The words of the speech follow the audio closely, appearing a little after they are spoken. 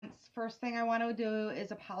first thing I want to do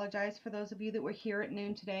is apologize for those of you that were here at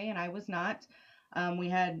noon today and I was not. We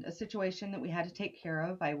had a situation that we had to take care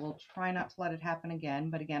of. I will try not to let it happen again,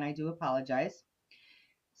 but again, I do apologize.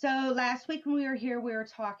 So last week when we were here, we were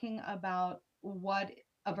talking about what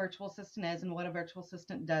a virtual assistant is and what a virtual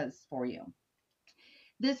assistant does for you.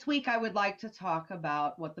 This week, I would like to talk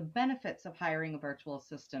about what the benefits of hiring a virtual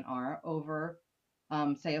assistant are over,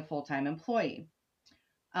 say, a full-time employee.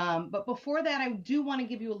 But before that, I do want to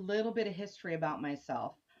give you a little bit of history about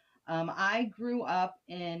myself. I grew up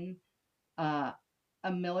in uh,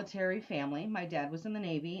 a military family. My dad was in the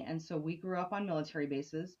Navy, and so we grew up on military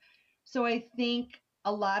bases. So I think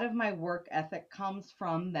a lot of my work ethic comes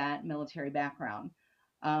from that military background.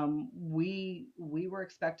 We were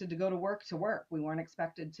expected to go to work to work. We weren't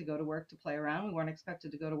expected to go to work to play around. We weren't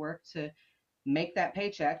expected to go to work to make that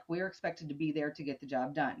paycheck. We were expected to be there to get the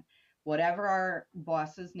job done. Whatever our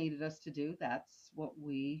bosses needed us to do, that's what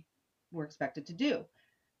we were expected to do.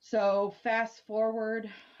 So fast forward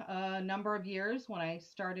a number of years when I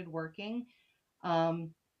started working. Um,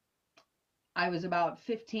 I was about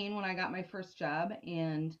 15 when I got my first job,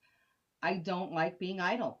 and I don't like being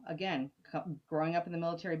idle. Again, growing up in the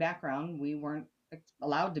military background, we weren't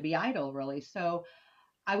allowed to be idle really. So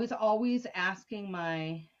I was always asking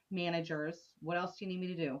my managers, what else do you need me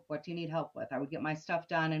to do? What do you need help with? I would get my stuff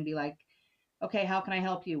done and be like, okay, how can I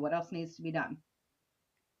help you? What else needs to be done?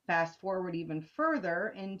 Fast forward even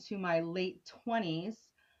further into my late 20s,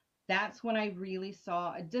 that's when I really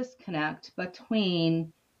saw a disconnect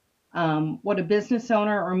between what a business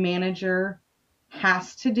owner or manager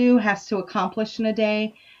has to do, has to accomplish in a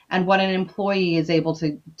day, and what an employee is able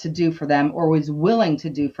to do for them or is willing to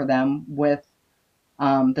do for them with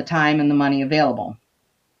the time and the money available.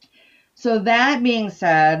 So that being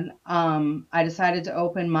said, I decided to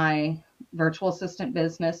open my virtual assistant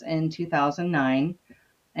business in 2009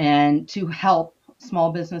 and to help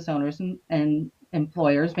small business owners and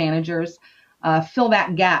employers, managers, fill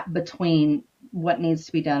that gap between what needs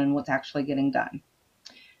to be done and what's actually getting done.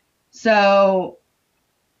 So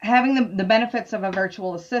having the benefits of a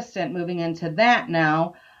virtual assistant, moving into that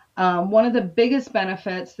now, one of the biggest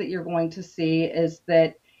benefits that you're going to see is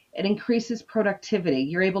that it increases productivity.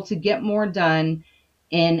 You're able to get more done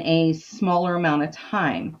in a smaller amount of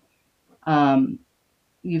time.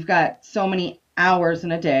 You've got so many hours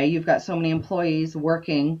in a day. You've got so many employees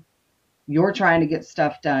working. You're trying to get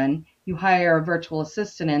stuff done. You hire a virtual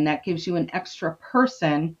assistant, and that gives you an extra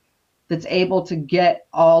person that's able to get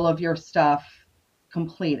all of your stuff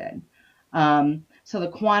completed. So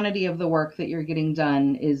the quantity of the work that you're getting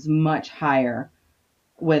done is much higher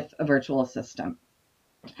with a virtual assistant.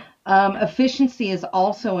 Efficiency is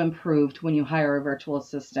also improved when you hire a virtual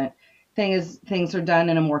assistant. Things are done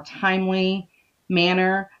in a more timely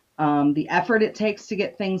manner. The effort it takes to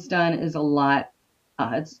get things done is a lot.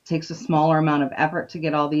 It takes a smaller amount of effort to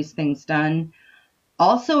get all these things done.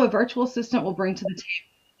 Also, a virtual assistant will bring to the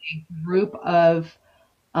table a group of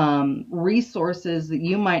resources that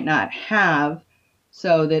you might not have,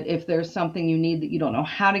 so that if there's something you need that you don't know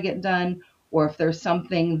how to get done, or if there's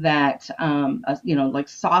something that, like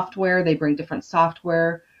software, they bring different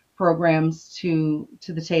software programs to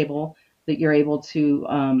the table that you're able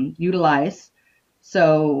to utilize.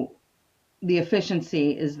 So the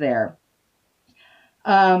efficiency is there.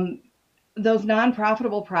 Those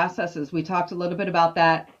non-profitable processes, we talked a little bit about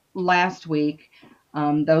that last week.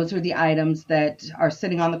 Those are the items that are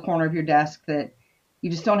sitting on the corner of your desk that you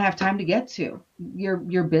just don't have time to get to.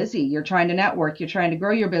 You're busy. You're trying to network. You're trying to grow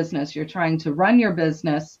your business. You're trying to run your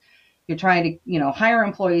business. You're trying to, hire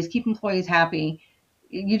employees, keep employees happy.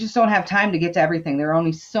 You just don't have time to get to everything. There are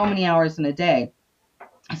only so many hours in a day.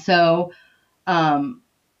 So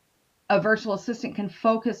a virtual assistant can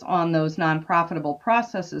focus on those non-profitable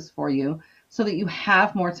processes for you so that you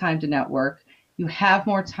have more time to network. You have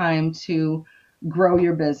more time to grow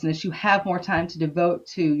your business. You have more time to devote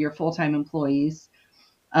to your full-time employees,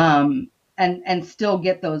 and still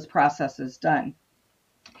get those processes done.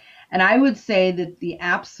 And I would say that the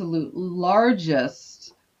absolute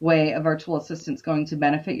largest way a virtual assistant is going to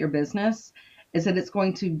benefit your business is that it's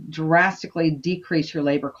going to drastically decrease your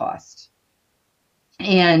labor cost.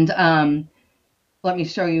 And let me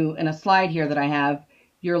show you in a slide here that I have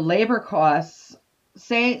your labor costs.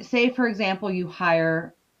 Say for example, you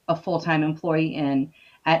hire a full-time employee in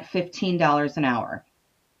at $15 an hour.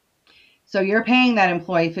 So you're paying that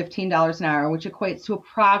employee $15 an hour, which equates to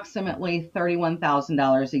approximately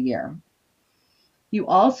 $31,000 a year. You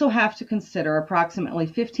also have to consider approximately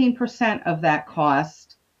 15% of that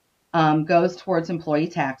cost goes towards employee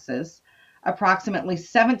taxes. Approximately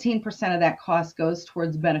 17% of that cost goes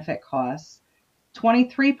towards benefit costs.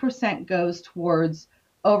 23% goes towards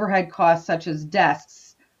overhead costs such as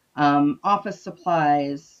desks, office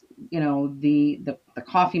supplies, the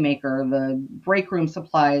coffee maker, the break room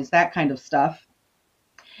supplies, that kind of stuff.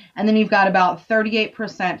 And then you've got about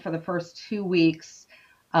 38% for the first 2 weeks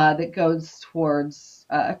that goes towards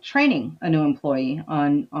training a new employee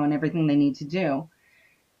on everything they need to do.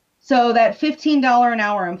 So that $15 an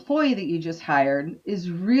hour employee that you just hired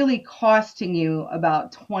is really costing you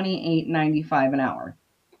about $28.95 an hour.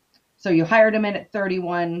 So you hired them in at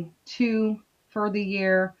 $31.2 for the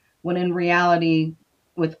year, when in reality,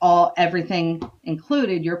 with everything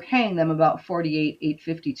included, you're paying them about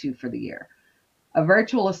 $48,852 for the year. A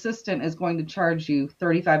virtual assistant is going to charge you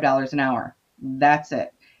 $35 an hour. That's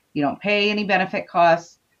it. You don't pay any benefit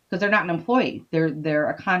costs because they're not an employee. They're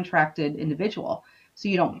a contracted individual. So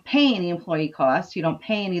you don't pay any employee costs. You don't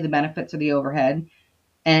pay any of the benefits or the overhead.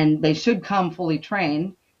 And they should come fully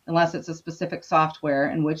trained unless it's a specific software,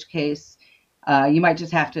 in which case you might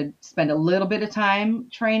just have to spend a little bit of time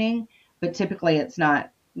training, but typically it's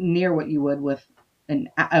not near what you would with an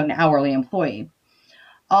hourly employee.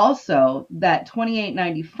 Also, that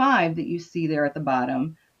 $28.95 that you see there at the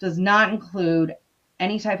bottom does not include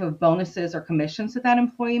any type of bonuses or commissions that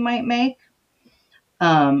employee might make.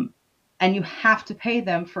 And you have to pay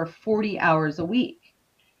them for 40 hours a week.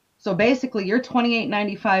 So basically, your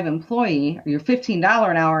 $28.95 employee, or your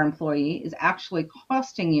 $15 an hour employee, is actually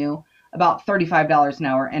costing you about $35 an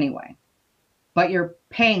hour anyway. But you're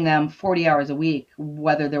paying them 40 hours a week,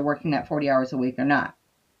 whether they're working that 40 hours a week or not.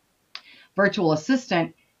 Virtual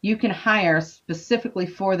assistant, you can hire specifically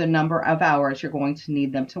for the number of hours you're going to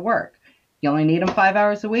need them to work. You only need them 5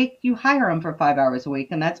 hours a week, you hire them for 5 hours a week,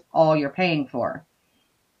 and that's all you're paying for.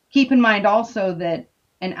 Keep in mind also that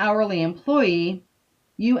an hourly employee,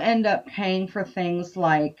 you end up paying for things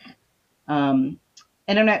like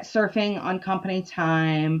internet surfing on company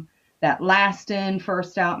time, that last in,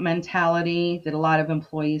 first out mentality that a lot of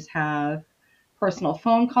employees have, personal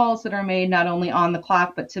phone calls that are made not only on the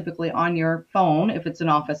clock, but typically on your phone if it's an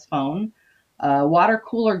office phone, water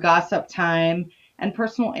cooler gossip time, and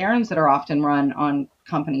personal errands that are often run on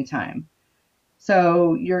company time.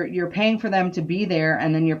 So you're paying for them to be there,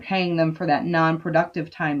 and then you're paying them for that non-productive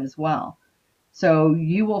time as well. So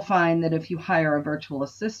you will find that if you hire a virtual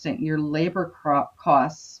assistant, your labor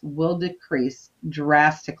costs will decrease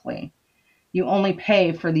drastically. You only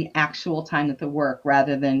pay for the actual time that they work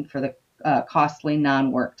rather than for the costly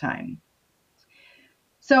non-work time.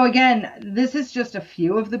 So again, this is just a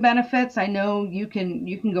few of the benefits. I know you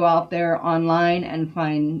can go out there online and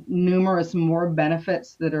find numerous more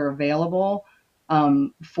benefits that are available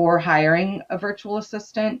for hiring a virtual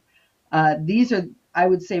assistant. These are, I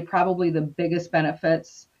would say, probably the biggest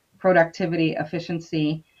benefits: productivity,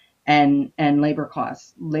 efficiency, and labor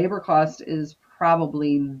costs. Labor cost is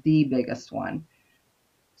probably the biggest one.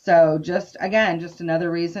 So just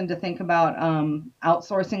another reason to think about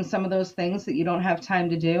outsourcing some of those things that you don't have time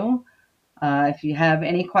to do. If you have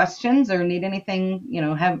any questions or need anything,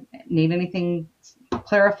 need anything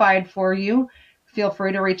clarified for you, feel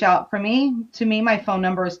free to reach out to me. My phone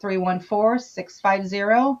number is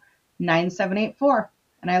 314-650-9784.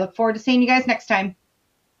 And I look forward to seeing you guys next time.